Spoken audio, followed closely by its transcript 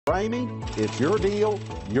Ramey, it's your deal,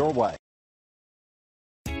 your way.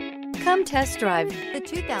 Come test drive the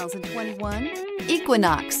 2021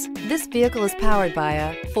 Equinox. This vehicle is powered by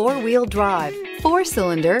a four-wheel drive,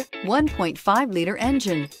 four-cylinder, 1.5-liter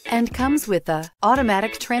engine and comes with a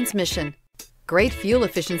automatic transmission. Great fuel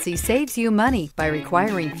efficiency saves you money by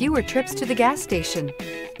requiring fewer trips to the gas station.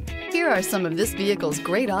 Here are some of this vehicle's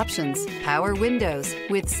great options: power windows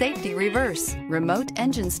with safety reverse, remote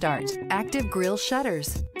engine start, active grille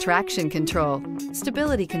shutters, traction control,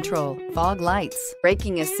 stability control, fog lights,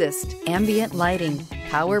 braking assist, ambient lighting,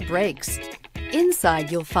 power brakes. Inside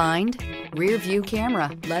you'll find rear view camera,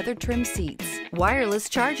 leather trim seats, wireless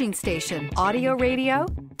charging station, audio radio,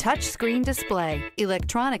 touchscreen display,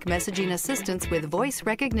 electronic messaging assistance with voice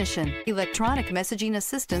recognition, electronic messaging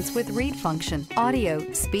assistance with read function, audio,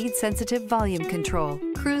 speed-sensitive volume control,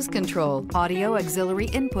 cruise control, audio auxiliary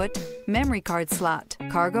input, memory card slot,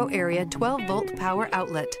 cargo area 12-volt power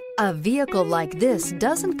outlet. A vehicle like this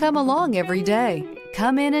doesn't come along every day.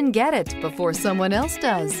 Come in and get it before someone else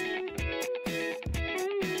does.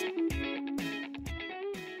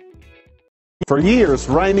 For years,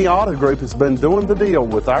 Ramey Auto Group has been doing the deal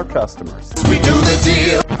with our customers. We do the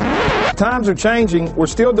deal. Times are changing. We're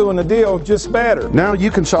still doing the deal, just better. Now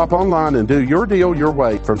you can shop online and do your deal your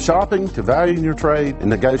way, from shopping to valuing your trade and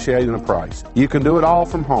negotiating a price. You can do it all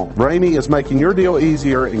from home. Ramey is making your deal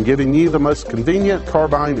easier and giving you the most convenient car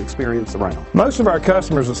buying experience around. Most of our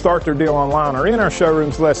customers that start their deal online are in our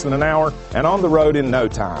showrooms less than an hour and on the road in no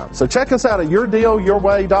time. So check us out at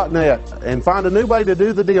yourdealyourway.net and find a new way to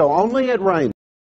do the deal only at Ramey.